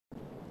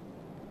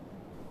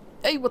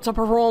Hey, what's up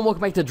everyone? Welcome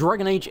back to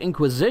Dragon Age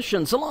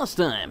Inquisition. So last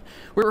time,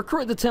 we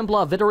recruited the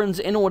Templar veterans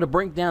in order to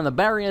break down the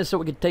barrier so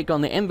we could take on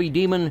the MV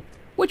demon,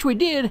 which we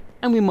did,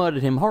 and we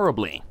murdered him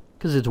horribly,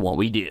 because it's what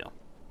we do.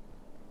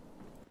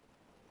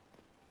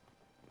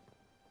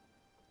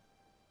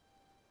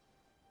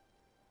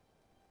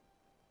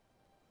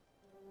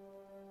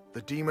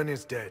 The demon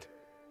is dead.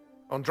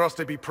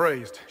 Andraste be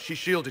praised, she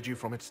shielded you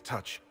from its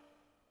touch.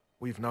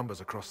 We've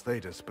numbers across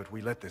Thedas, but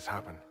we let this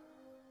happen.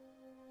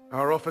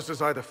 Our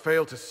officers either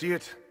failed to see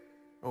it,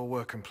 or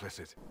were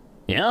complicit.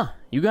 Yeah,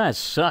 you guys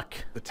suck.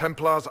 The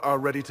Templars are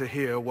ready to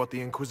hear what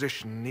the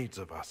Inquisition needs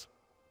of us.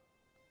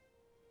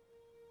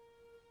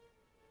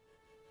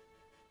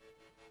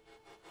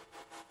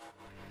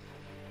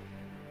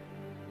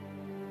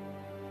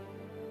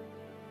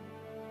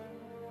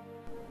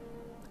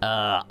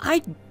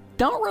 I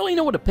don't really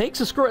know what to pick,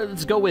 so screw it,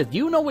 let's go with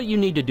you know what you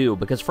need to do,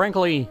 because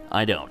frankly,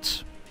 I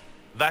don't.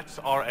 That's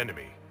our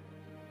enemy.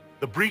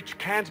 The breach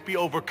can't be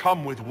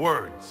overcome with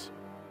words.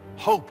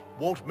 Hope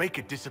won't make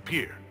it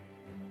disappear.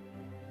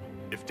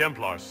 If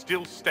Templars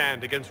still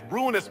stand against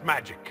ruinous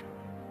magic,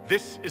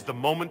 this is the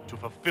moment to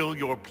fulfill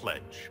your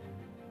pledge.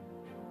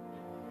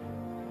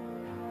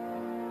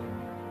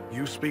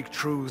 You speak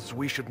truths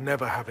we should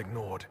never have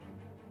ignored.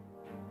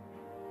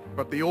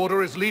 But the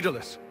Order is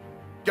leaderless,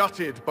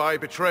 gutted by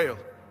betrayal.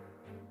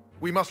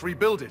 We must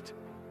rebuild it.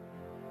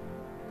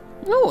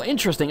 Oh,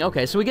 interesting.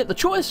 Okay, so we get the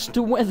choice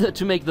to whether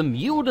to make them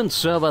yield and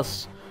serve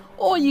us,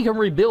 or you can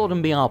rebuild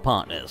and be our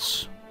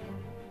partners.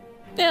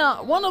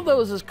 Now, one of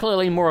those is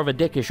clearly more of a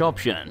dickish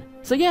option.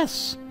 So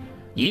yes,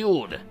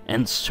 yield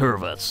and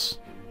serve us.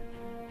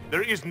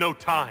 There is no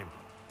time.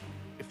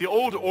 If the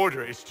old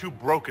order is too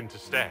broken to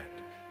stand,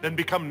 then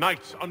become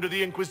knights under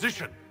the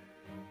Inquisition.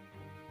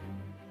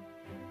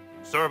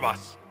 Serve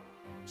us,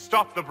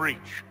 stop the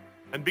breach,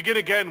 and begin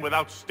again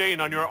without stain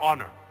on your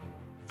honor.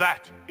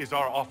 That is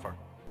our offer.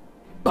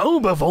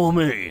 Bow before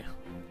me!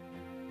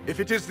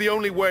 If it is the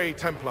only way,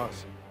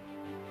 Templars,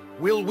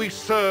 will we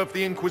serve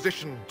the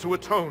Inquisition to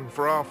atone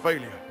for our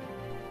failure?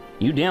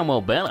 You damn well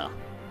better.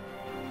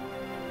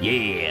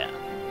 Yeah.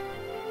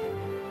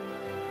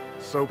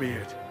 So be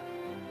it.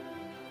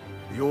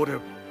 The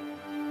Order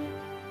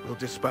will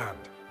disband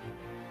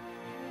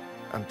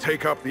and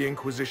take up the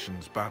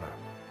Inquisition's banner.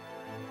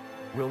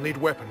 We'll need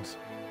weapons,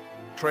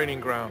 training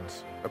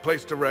grounds, a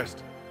place to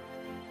rest.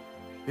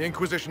 The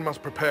Inquisition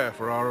must prepare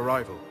for our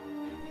arrival.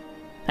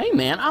 Hey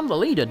man, I'm the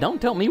leader,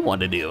 don't tell me what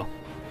to do.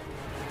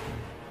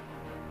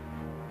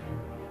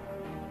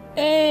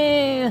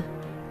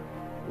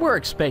 We're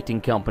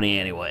expecting company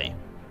anyway.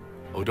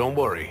 Oh, don't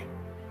worry.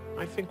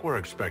 I think we're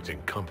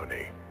expecting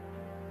company.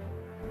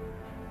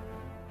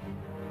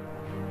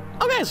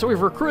 Okay, so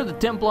we've recruited the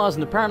Templars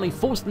and apparently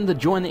forced them to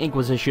join the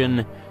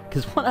Inquisition,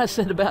 because what I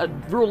said about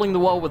ruling the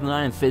world with an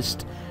iron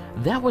fist,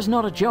 that was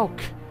not a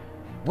joke.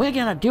 We're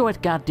gonna do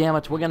it,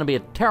 goddammit. We're gonna be a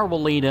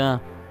terrible leader,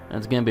 and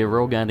it's gonna be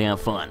real goddamn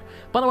fun.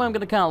 By the way, I'm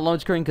gonna count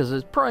load screen because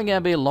it's probably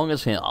gonna be long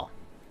as hell.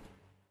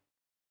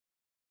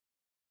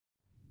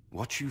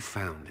 What you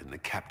found in the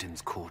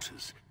captain's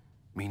quarters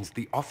means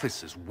the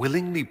officers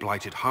willingly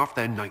blighted half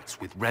their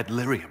knights with red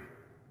lyrium.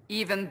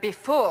 Even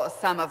before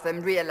some of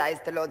them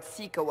realized the Lord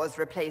Seeker was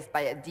replaced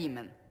by a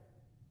demon.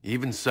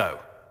 Even so,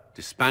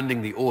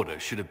 disbanding the Order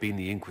should have been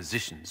the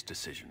Inquisition's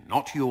decision,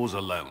 not yours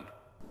alone.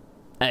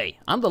 Hey,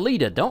 I'm the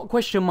leader, don't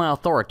question my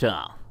authority.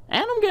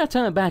 And I'm gonna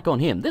turn it back on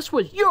him. This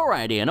was your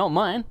idea, not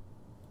mine.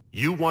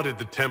 You wanted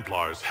the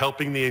Templars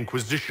helping the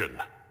Inquisition.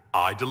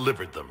 I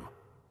delivered them.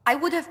 I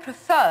would have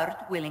preferred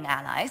willing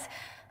allies,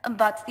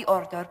 but the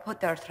Order put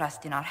their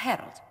trust in our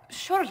herald.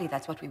 Surely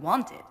that's what we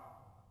wanted.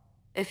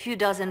 A few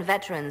dozen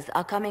veterans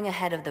are coming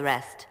ahead of the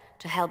rest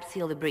to help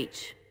seal the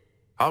breach.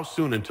 How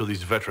soon until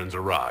these veterans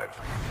arrive?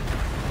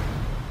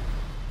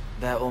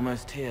 They're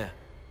almost here.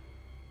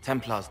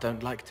 Templars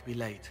don't like to be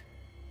late.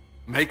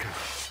 Maker.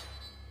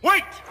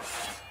 Wait!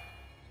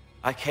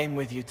 I came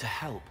with you to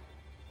help.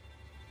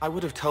 I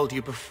would have told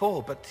you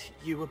before, but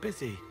you were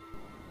busy.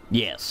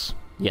 Yes.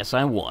 Yes,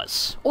 I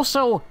was.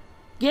 Also,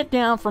 get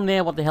down from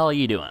there, what the hell are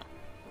you doing?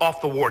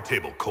 Off the war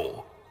table,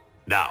 Cole.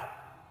 Now.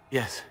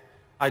 Yes,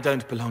 I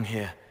don't belong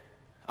here.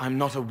 I'm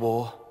not a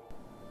war.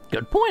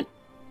 Good point.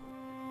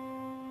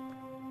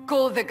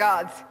 Call the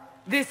gods.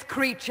 This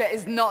creature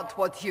is not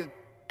what you...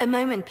 A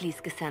moment, please,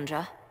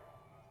 Cassandra.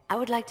 I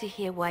would like to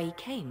hear why he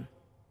came.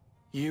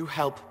 You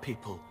help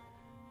people.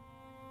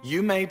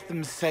 You made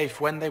them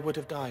safe when they would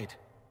have died.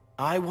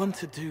 I want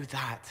to do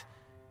that.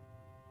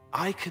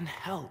 I can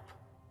help.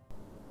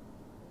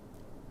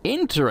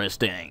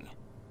 Interesting.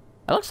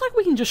 It looks like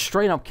we can just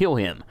straight up kill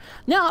him.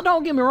 Now,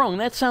 don't get me wrong,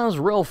 that sounds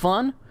real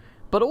fun,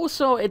 but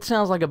also it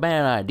sounds like a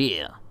bad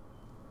idea.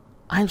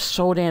 I'm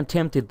so damn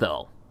tempted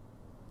though.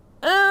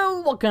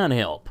 What kind of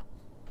help?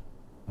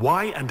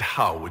 Why and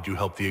how would you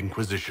help the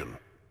Inquisition?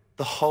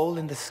 The hole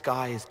in the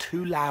sky is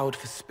too loud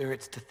for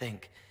spirits to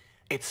think.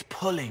 It's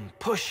pulling,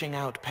 pushing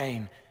out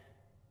pain.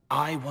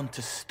 I want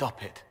to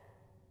stop it.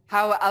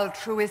 How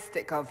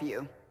altruistic of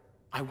you.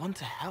 I want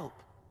to help.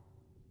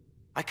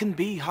 I can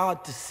be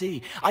hard to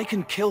see. I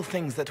can kill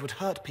things that would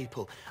hurt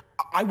people.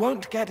 I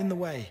won't get in the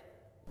way.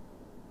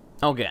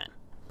 Okay.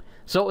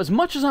 So as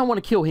much as I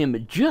want to kill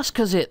him just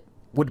because it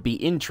would be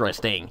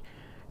interesting,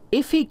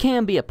 if he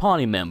can be a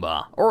party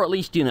member, or at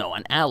least, you know,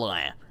 an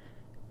ally,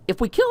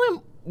 if we kill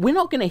him, we're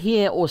not going to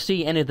hear or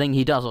see anything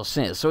he does or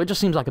says, so it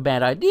just seems like a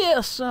bad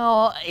idea,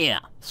 so yeah,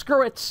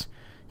 screw it.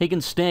 He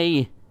can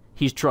stay.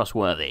 He's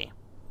trustworthy.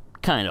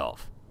 Kind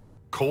of.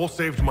 Cole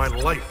saved my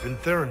life in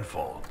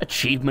Theronfall.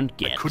 Achievement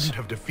get. I couldn't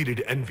have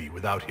defeated Envy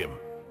without him.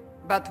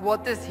 But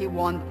what does he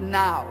want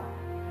now?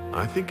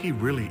 I think he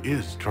really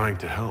is trying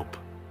to help.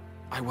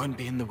 I won't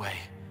be in the way.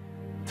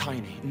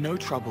 Tiny, no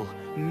trouble.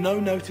 No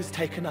notice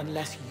taken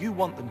unless you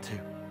want them to.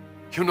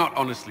 You're not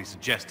honestly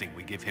suggesting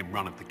we give him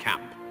run of the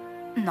camp?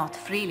 Not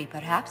freely,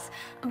 perhaps,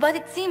 but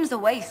it seems a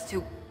waste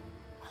to...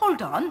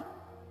 Hold on.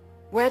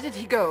 Where did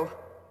he go?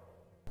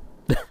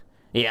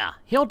 Yeah,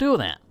 he'll do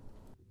that.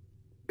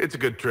 It's a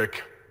good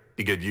trick.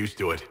 You get used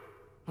to it.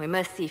 We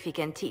must see if he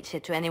can teach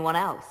it to anyone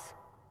else.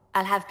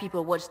 I'll have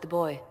people watch the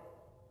boy.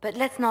 But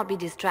let's not be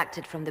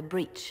distracted from the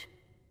breach.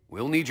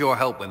 We'll need your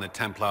help when the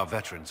Templar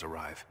veterans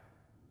arrive.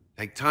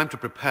 Take time to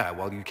prepare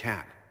while you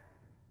can.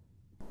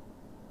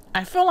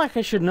 I feel like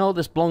I should know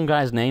this blonde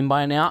guy's name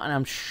by now, and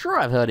I'm sure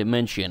I've heard it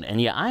mentioned,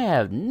 and yet I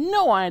have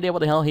no idea what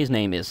the hell his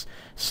name is.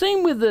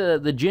 Same with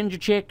the ginger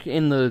chick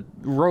in the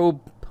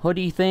robe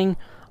hoodie thing.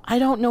 I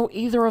don't know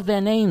either of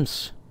their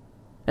names.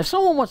 If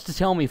someone wants to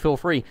tell me, feel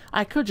free.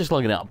 I could just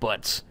look it up,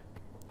 but...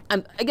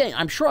 again,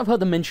 I'm sure I've heard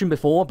them mentioned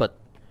before, but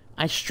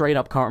I straight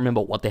up can't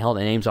remember what the hell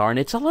their names are, and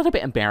it's a little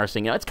bit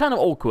embarrassing. You know, it's kind of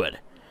awkward.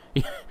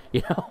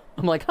 You know?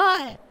 I'm like,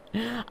 hi,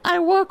 I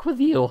work with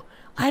you.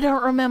 I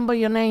don't remember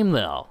your name,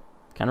 though.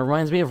 Kind of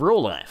reminds me of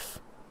real life.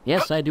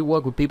 Yes, I do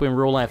work with people in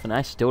real life, and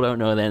I still don't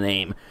know their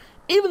name.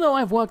 Even though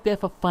I've worked there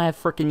for 5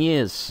 frickin'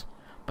 years.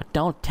 But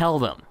don't tell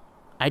them.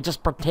 I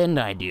just pretend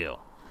I do.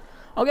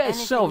 Okay,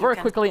 so very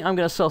quickly, I'm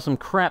going to sell some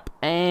crap,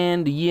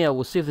 and yeah,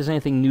 we'll see if there's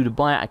anything new to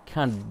buy. I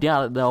kind of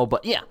doubt it, though,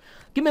 but yeah.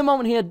 Give me a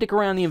moment here, dick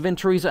around the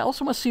inventories. I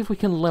also want to see if we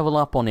can level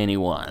up on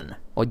anyone.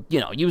 Or, you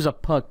know, use a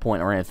perk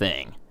point or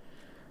anything.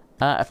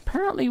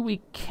 Apparently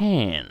we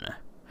can.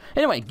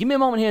 Anyway, give me a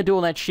moment here, do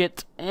all that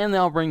shit, and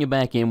then I'll bring you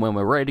back in when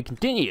we're ready to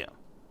continue.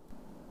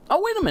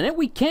 Oh, wait a minute,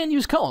 we can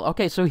use Cole.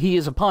 Okay, so he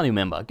is a party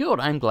member. Good,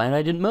 I'm glad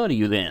I didn't murder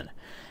you then.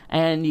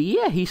 And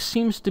yeah, he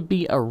seems to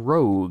be a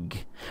rogue.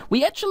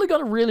 We actually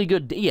got a really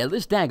good... Yeah,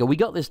 this dagger. We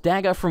got this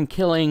dagger from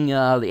killing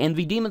the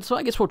Envy Demon, so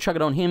I guess we'll chuck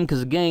it on him,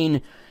 because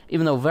again,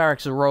 even though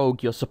Varric's a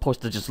rogue, you're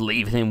supposed to just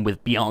leave him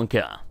with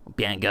Bianca,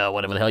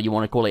 whatever the hell you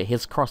want to call it,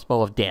 his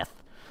crossbow of death.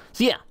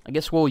 So yeah, I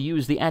guess we'll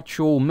use the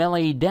actual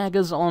melee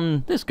daggers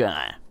on this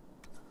guy.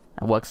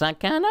 That works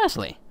out kind of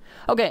nicely.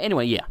 Okay,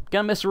 anyway, yeah,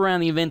 gonna mess around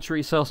the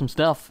inventory, sell some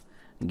stuff.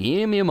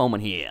 Give me a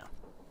moment here.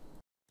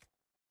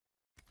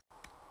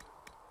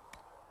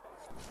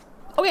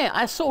 Okay,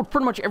 I sold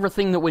pretty much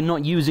everything that we're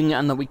not using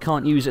and that we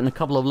can't use in a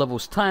couple of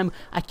levels' time.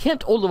 I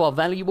kept all of our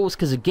valuables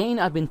because, again,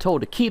 I've been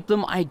told to keep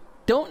them. I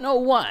don't know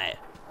why,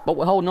 but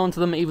we're holding on to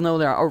them even though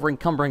they're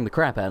over-encumbering the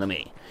crap out of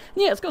me.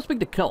 Yeah, let's go speak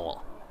to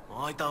Cole.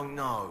 I don't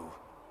know.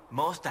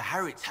 Master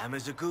Harriet's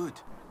hammers are good.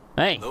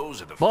 Hey,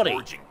 those are the buddy,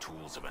 forging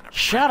tools of an apprentice.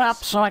 Shut up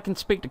so I can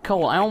speak to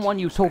Cole. I don't want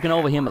you talking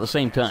over him at the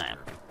same time.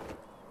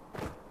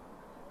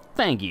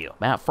 Thank you.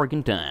 About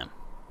freaking time.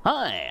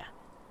 Hi.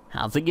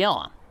 How's it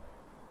going?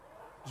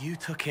 You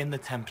took in the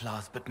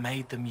Templars, but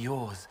made them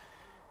yours.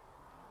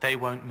 They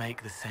won't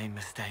make the same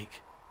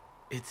mistake.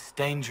 It's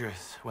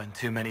dangerous when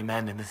too many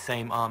men in the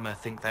same armor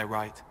think they're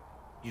right.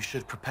 You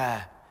should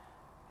prepare.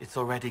 It's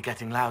already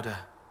getting louder.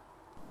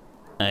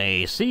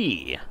 I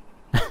see.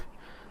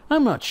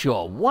 I'm not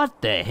sure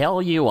what the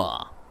hell you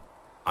are.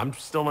 I'm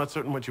still not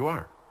certain what you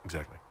are,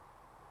 exactly.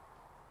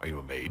 Are you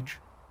a mage?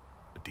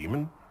 A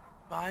demon?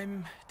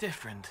 I'm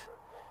different.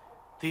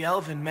 The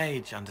elven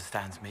mage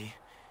understands me.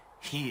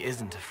 He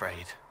isn't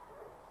afraid.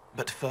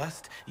 But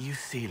first, you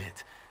seal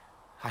it.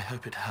 I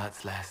hope it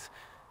hurts less.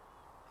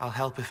 I'll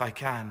help if I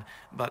can,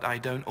 but I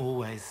don't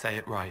always say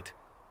it right.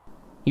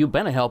 You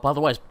better help,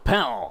 otherwise,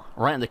 pow!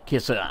 Right in the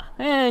kisser.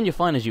 And you're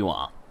fine as you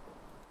are.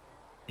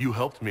 You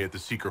helped me at the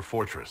Seeker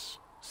Fortress.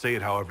 Say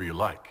it however you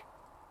like.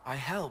 I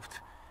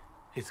helped.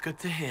 It's good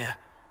to hear.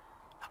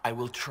 I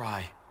will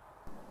try.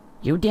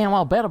 You damn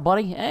well better,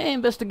 buddy.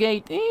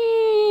 Investigate.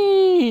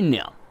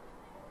 No.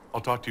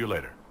 I'll talk to you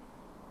later.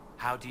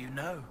 How do you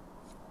know?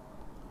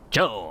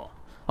 Joe.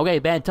 Okay,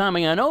 bad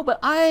timing, I know, but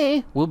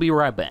I will be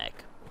right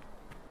back.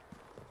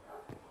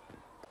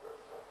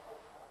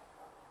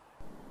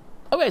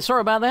 Okay,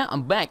 sorry about that.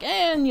 I'm back,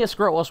 and yes,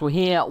 screw it, whilst we're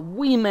here,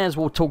 we may as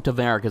well talk to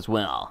Varric as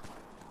well.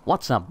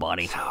 What's up,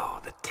 buddy? So,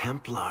 the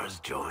Templars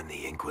joined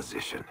the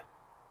Inquisition.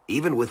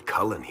 Even with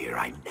Cullen here,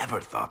 I never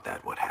thought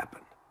that would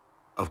happen.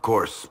 Of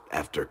course,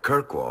 after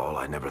Kirkwall,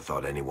 I never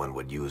thought anyone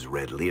would use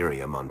red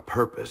lyrium on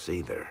purpose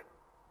either.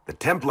 The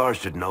Templars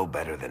should know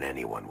better than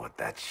anyone what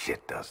that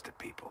shit does to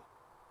people.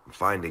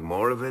 Finding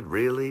more of it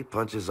really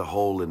punches a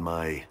hole in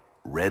my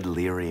red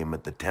lyrium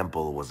at the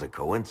temple was a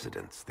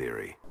coincidence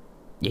theory.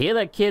 You hear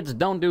that, kids?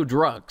 Don't do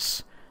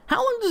drugs. How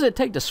long does it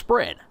take to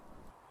spread?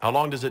 How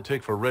long does it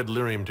take for red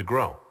lyrium to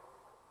grow?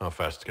 How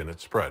fast can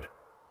it spread?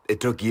 It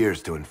took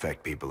years to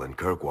infect people in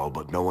Kirkwall,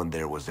 but no one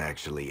there was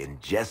actually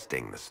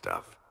ingesting the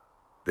stuff.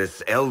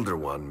 This Elder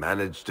One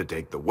managed to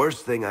take the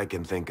worst thing I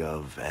can think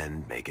of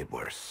and make it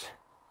worse.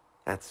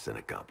 That's an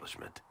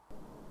accomplishment.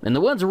 In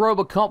the words of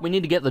Robocop, we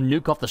need to get the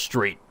nuke off the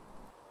street.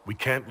 We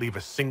can't leave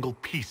a single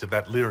piece of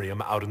that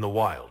lyrium out in the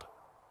wild.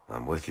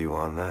 I'm with you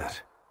on that.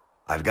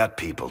 I've got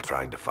people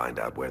trying to find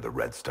out where the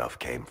red stuff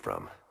came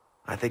from.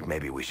 I think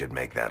maybe we should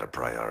make that a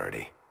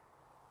priority.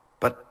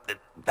 But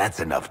that's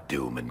enough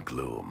doom and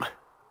gloom.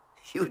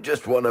 You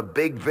just won a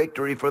big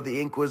victory for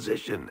the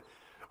Inquisition.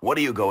 What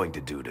are you going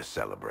to do to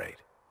celebrate?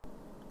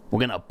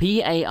 We're gonna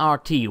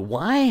P-A-R-T.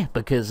 Why?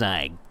 Because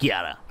I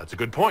gotta. That's a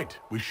good point.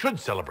 We should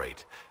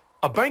celebrate.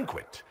 A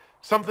banquet.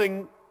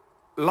 Something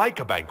like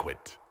a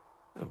banquet.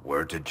 A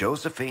word to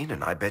Josephine,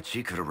 and I bet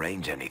she could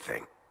arrange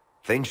anything.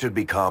 Things should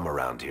be calm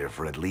around here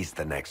for at least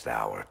the next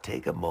hour.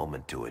 Take a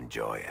moment to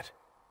enjoy it.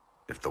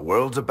 If the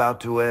world's about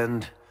to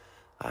end,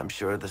 I'm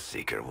sure the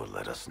Seeker will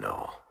let us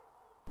know.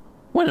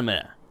 Wait a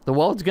minute. The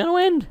world's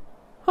gonna end?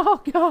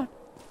 Oh, God.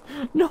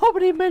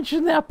 Nobody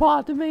mentioned that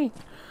part to me.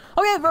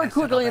 Okay, very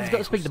quickly, let's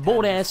go speak to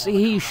Bordas.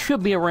 He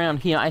should be around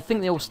here. I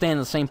think they all stand in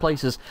the same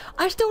places.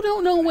 I still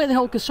don't know where the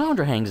hell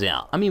Cassandra hangs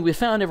out. I mean, we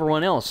found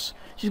everyone else.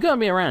 She's gotta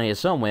be around here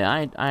somewhere.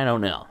 I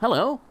don't know.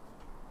 Hello?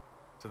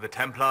 So the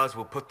Templars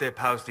will put their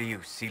powers to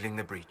use, sealing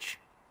the breach.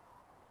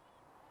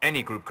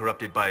 Any group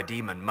corrupted by a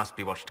demon must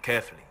be watched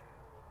carefully.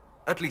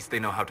 At least they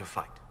know how to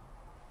fight.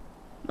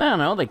 I don't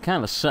know, they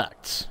kinda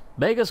sucked.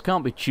 Beggars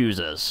can't be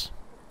choosers.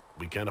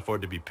 We can't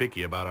afford to be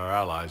picky about our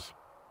allies.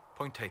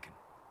 Point taken.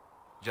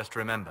 Just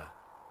remember,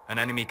 an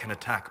enemy can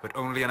attack, but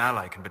only an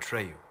ally can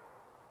betray you.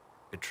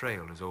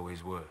 Betrayal is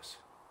always worse.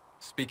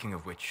 Speaking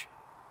of which,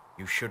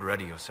 you should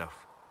ready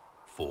yourself.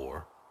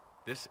 For?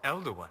 This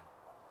Elder One.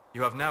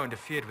 You have now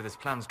interfered with his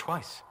plans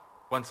twice.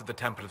 Once at the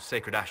Temple of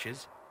Sacred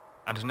Ashes,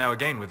 and now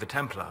again with the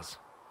Templars.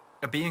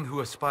 A being who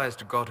aspires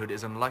to godhood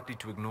is unlikely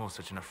to ignore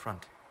such an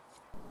affront.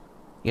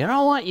 You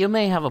know what? You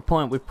may have a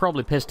point. We've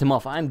probably pissed him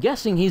off. I'm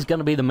guessing he's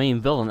gonna be the main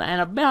villain,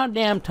 and about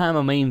damn time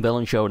a main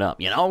villain showed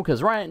up, you know?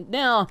 Because right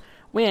now,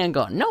 we ain't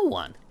got no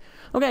one.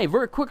 Okay,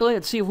 very quickly,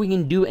 let's see if we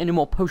can do any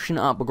more potion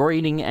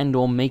upgrading and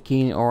or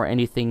making or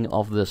anything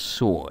of the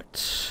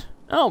sort.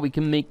 Oh, we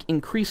can make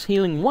increase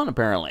healing 1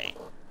 apparently.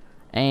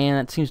 And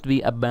that seems to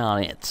be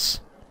about it.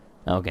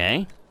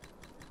 Okay.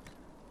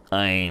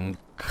 I'm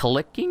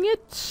clicking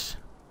it.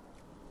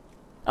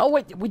 Oh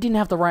wait, we didn't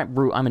have the right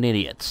route. I'm an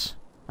idiot.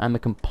 I'm a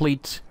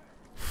complete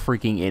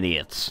freaking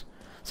idiot.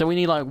 So we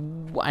need like,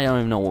 I don't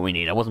even know what we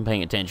need. I wasn't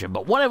paying attention,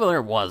 but whatever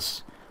it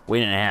was, we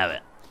didn't have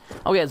it.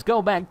 Okay, let's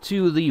go back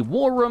to the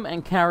war room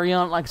and carry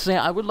on. Like I say,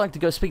 I would like to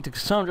go speak to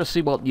Cassandra,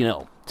 see what, you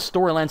know,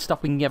 storyline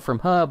stuff we can get from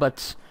her,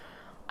 but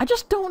I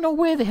just don't know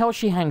where the hell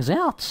she hangs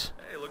out.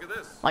 Hey, look at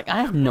this. Like,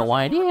 I have no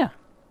idea.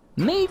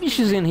 Maybe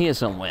she's in here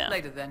somewhere.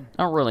 Later then.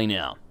 I don't really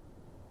know.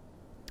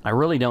 I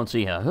really don't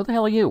see her. Who the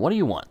hell are you? What do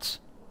you want?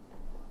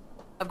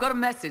 I've got a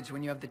message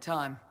when you have the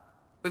time.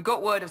 We've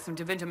got word of some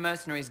Tevinter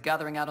mercenaries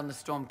gathering out on the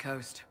Storm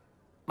Coast.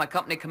 My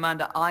company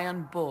commander,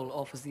 Iron Bull,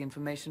 offers the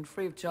information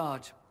free of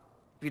charge.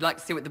 If you'd like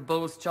to see what the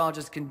Bull's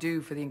charges can do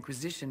for the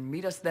Inquisition,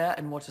 meet us there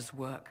and watch us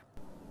work.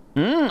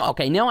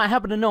 Okay, now I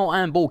happen to know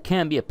Iron Bull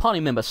can be a party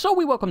member, so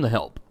we welcome the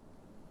help.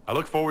 I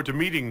look forward to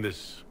meeting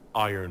this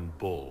Iron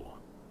Bull.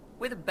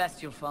 We're the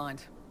best you'll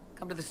find.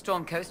 Come to the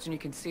Storm Coast and you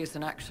can see us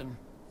in action.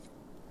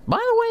 By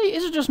the way,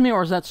 is it just me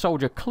or is that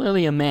soldier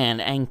clearly a man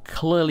and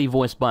clearly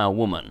voiced by a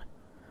woman?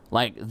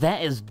 Like,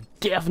 that is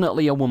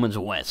definitely a woman's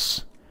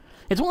voice.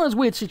 It's one of those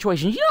weird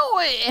situations. You know,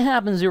 it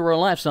happens in real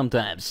life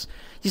sometimes.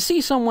 You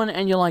see someone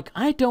and you're like,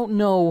 I don't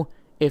know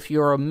if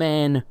you're a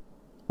man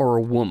or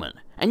a woman.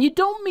 And you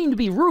don't mean to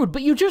be rude,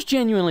 but you just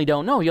genuinely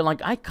don't know. You're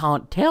like, I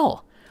can't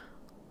tell.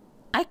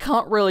 I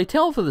can't really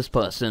tell for this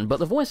person, but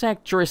the voice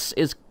actress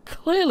is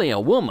clearly a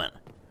woman.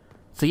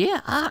 So yeah,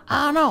 I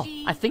don't know.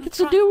 I think it's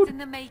a dude. In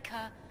the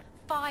Maker,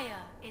 fire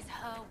is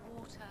her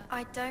water.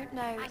 I don't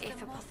know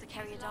if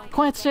Apothecary Adolphus...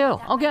 Quiet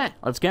still. Okay,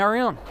 let's carry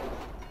on.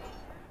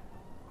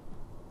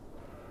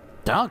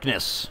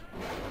 Darkness.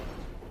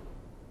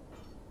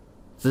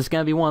 Is this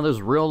gonna be one of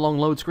those real long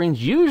load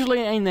screens? Usually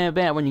it ain't that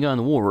bad when you go in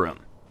the war room.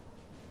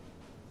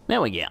 There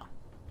we go.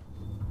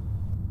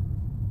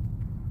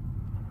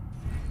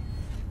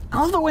 I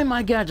love the way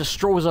my guy just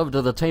strolls over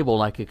to the table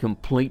like a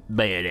complete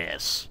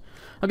badass.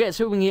 Okay,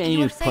 so we can get any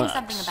new perks. You were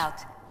saying something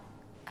about...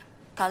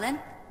 Cullen?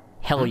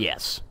 Hell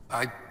yes.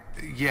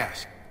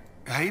 Yes.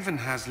 Haven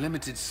has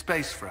limited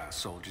space for our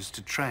soldiers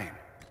to train.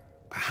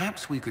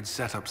 Perhaps we could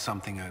set up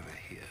something over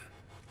here.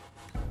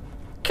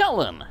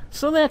 Cullen!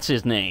 So that's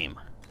his name.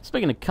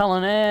 Speaking of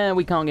Cullen,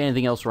 we can't get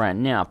anything else right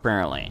now,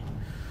 apparently.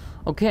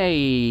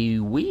 Okay,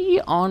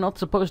 we are not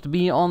supposed to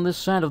be on this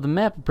side of the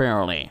map,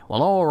 apparently.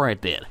 Well, alright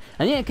then.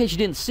 And yeah, in case you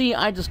didn't see,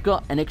 I just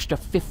got an extra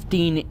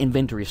 15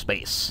 inventory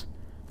space.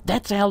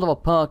 That's a hell of a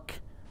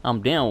perk.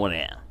 I'm down with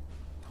it.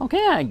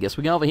 Okay, I guess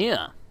we go over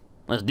here.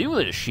 Let's do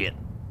this shit.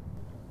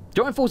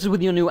 Join forces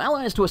with your new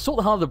allies to assault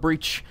the heart of the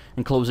breach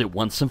and close it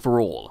once and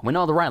for all. We're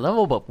not at the right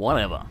level, but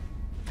whatever.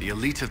 The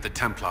elite of the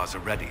Templars are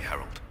ready,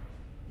 Herald.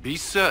 Be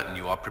certain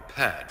you are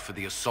prepared for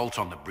the assault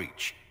on the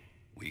breach.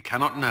 We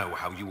cannot know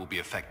how you will be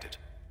affected.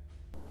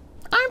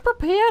 I'm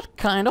prepared,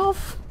 kind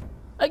of.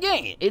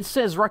 Again, it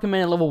says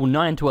recommended level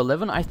 9 to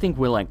 11. I think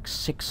we're like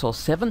 6 or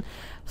 7.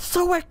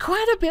 So we're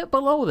quite a bit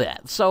below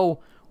that. So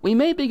we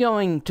may be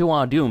going to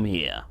our doom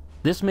here.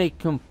 This may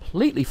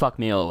completely fuck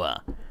me over.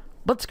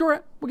 But screw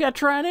it, we gotta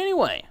try it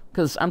anyway.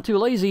 Because I'm too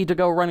lazy to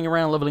go running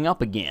around leveling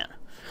up again.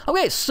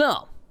 Okay,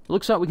 so,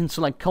 looks like we can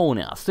select Cole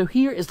now. So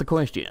here is the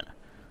question.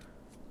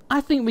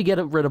 I think we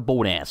get rid of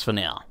Boldass for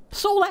now.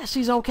 Soul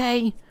Lassie's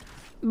okay.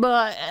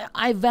 But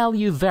I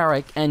value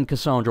Varric and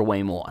Cassandra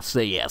way more. So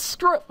yeah,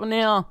 screw it for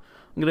now.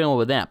 I'm gonna go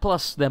with that.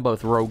 Plus, they're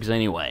both rogues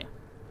anyway.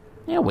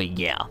 There we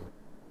go.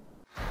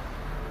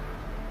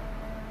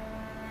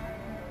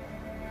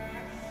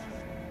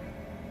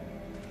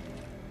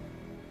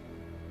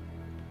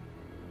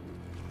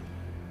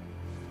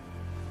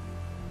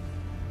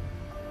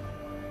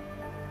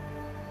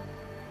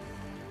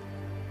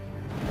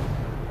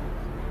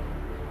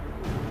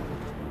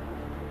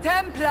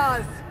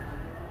 Templars!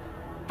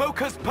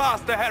 Focus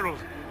past the Herald.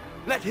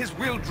 Let his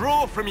will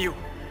draw from you.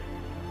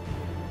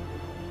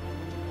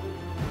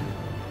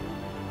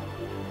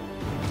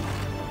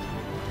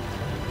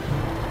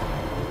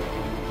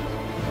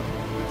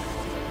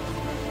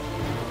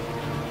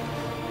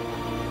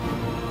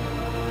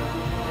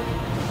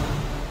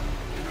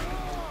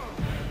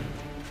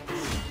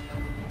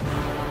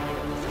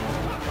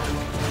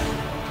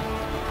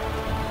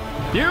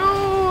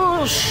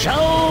 You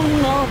shall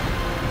not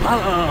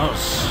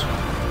pass.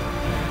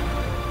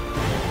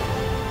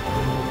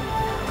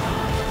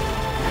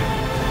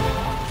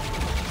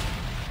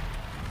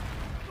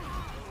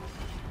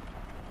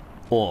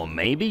 Or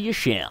maybe you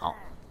shall.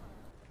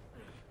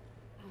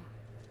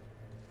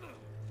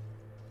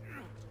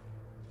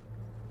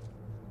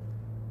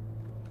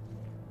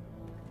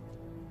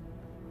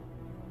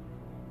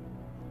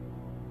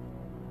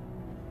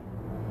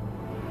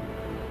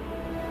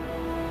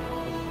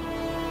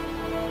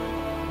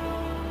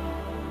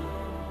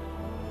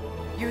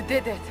 You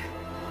did it.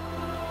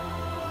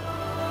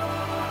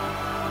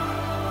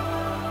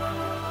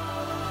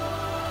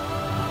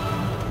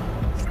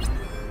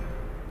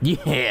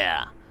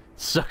 Yeah.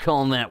 Suck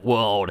on that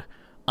world.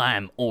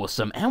 I'm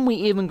awesome, and we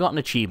even got an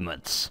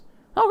achievements.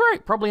 Oh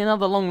great, probably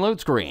another long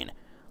load screen.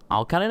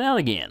 I'll cut it out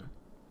again.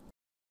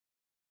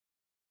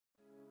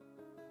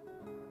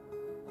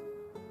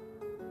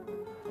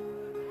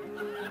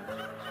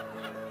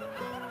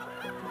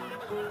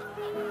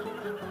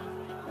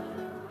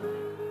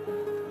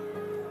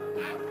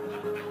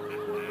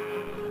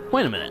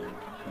 Wait a minute.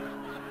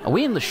 Are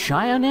we in the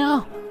Shire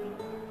now?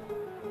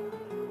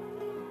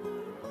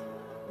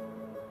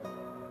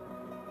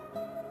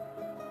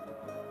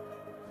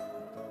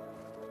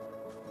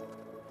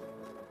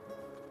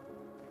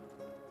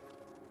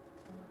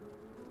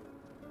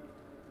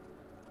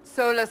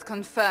 Solus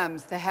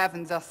confirms the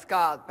heavens are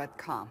scarred but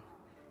calm.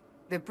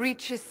 The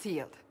breach is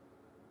sealed.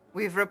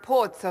 We've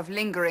reports of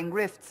lingering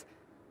rifts,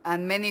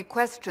 and many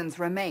questions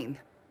remain.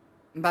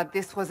 But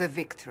this was a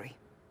victory.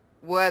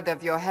 Word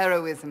of your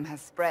heroism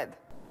has spread.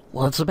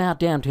 Well, it's about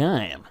damn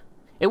time.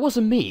 It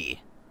wasn't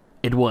me.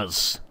 It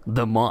was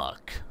the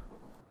Mark.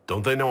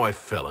 Don't they know I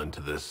fell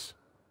into this?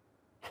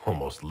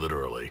 Almost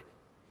literally.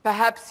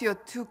 Perhaps you're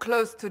too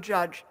close to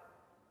judge.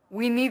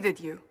 We needed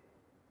you.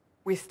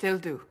 We still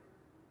do.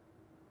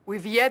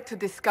 We've yet to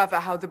discover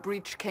how the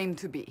breach came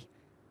to be,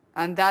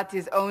 and that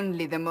is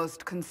only the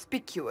most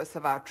conspicuous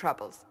of our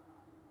troubles.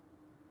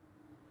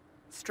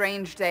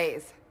 Strange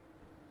days,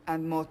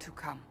 and more to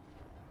come.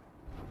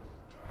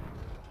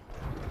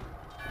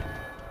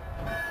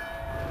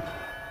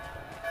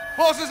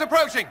 Forces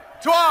approaching!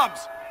 To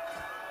arms!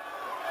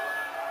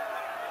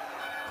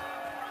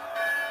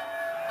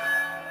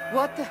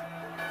 What the...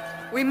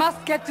 We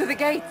must get to the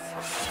gates!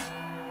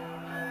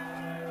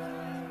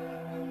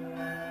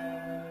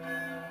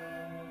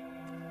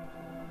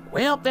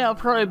 Well, there'll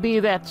probably be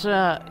that,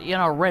 you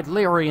know, Red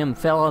Lyrium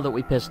fella that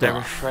we pissed They're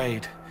off.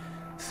 afraid.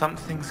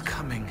 Something's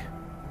coming.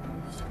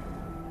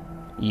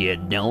 You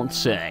don't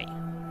say.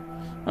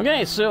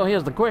 Okay, so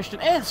here's the question.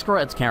 Screw it,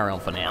 let's carry on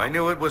for now. I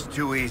knew it was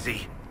too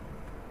easy.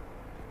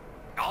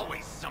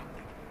 Always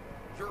something.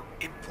 You're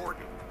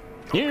important.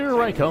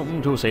 Here I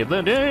come to save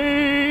the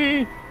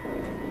day!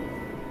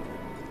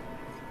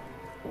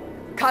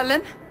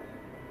 Cullen?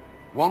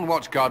 One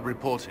watchguard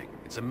reporting.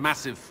 It's a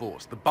massive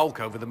force, the bulk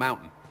over the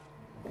mountain.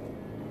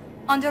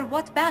 Under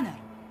what banner?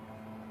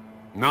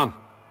 None.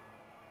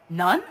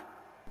 None?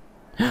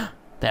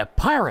 They're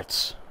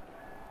pirates!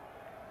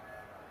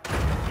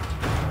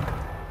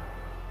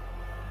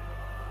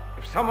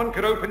 If someone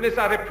could open this,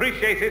 I'd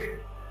appreciate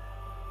it.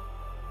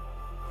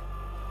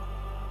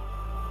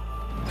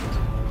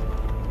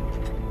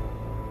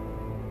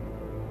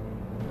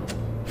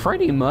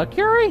 Freddie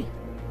Mercury?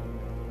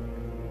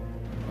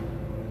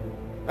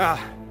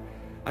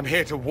 I'm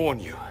here to warn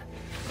you.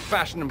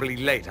 Fashionably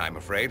late, I'm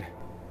afraid.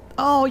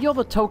 Oh, you're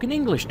the token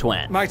English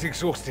twat. Might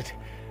exhausted.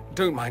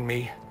 Don't mind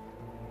me.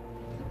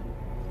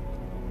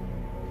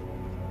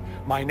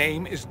 My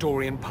name is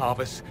Dorian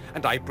Parvis,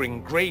 and I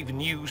bring grave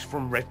news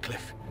from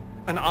Redcliffe.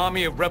 An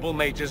army of rebel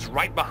mages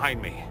right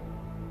behind me.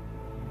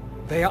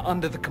 They are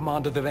under the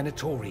command of the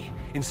Venatori,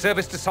 in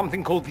service to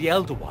something called the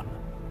Elder One.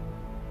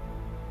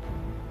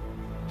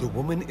 The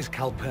woman is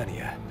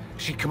Calpurnia.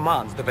 She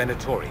commands the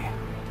Venatori.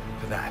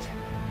 For that,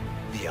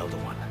 the Elder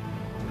One.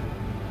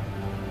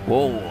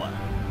 Whoa.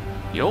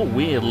 You're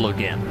weird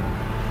looking.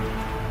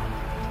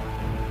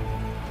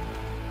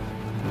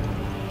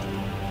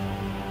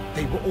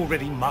 They were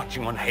already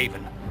marching on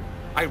Haven.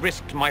 I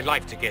risked my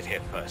life to get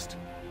here first.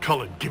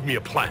 Cullen, give me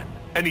a plan.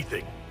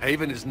 Anything.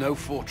 Haven is no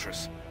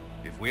fortress.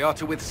 If we are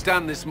to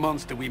withstand this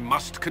monster, we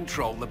must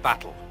control the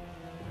battle.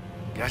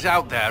 Get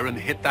out there and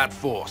hit that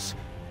force.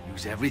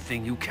 Use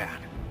everything you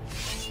can.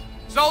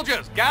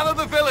 Soldiers, gather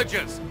the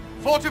villagers!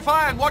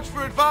 Fortify and watch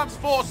for advanced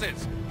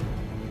forces!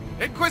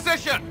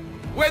 Inquisition!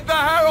 With the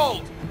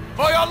Herald!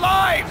 For your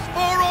lives! For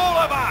all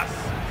of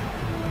us!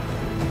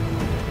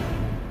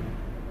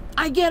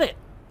 I get it!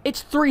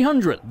 It's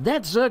 300.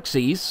 That's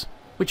Xerxes,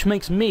 which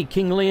makes me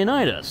King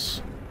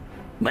Leonidas.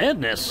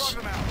 Madness.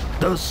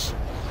 This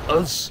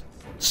is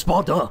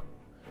Sparta.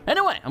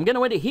 Anyway, I'm going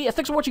to end it here.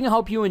 Thanks for watching. I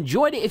hope you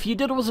enjoyed it. If you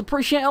did, it was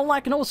appreciated. A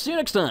like, and I'll see you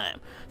next time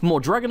for more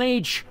Dragon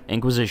Age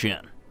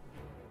Inquisition.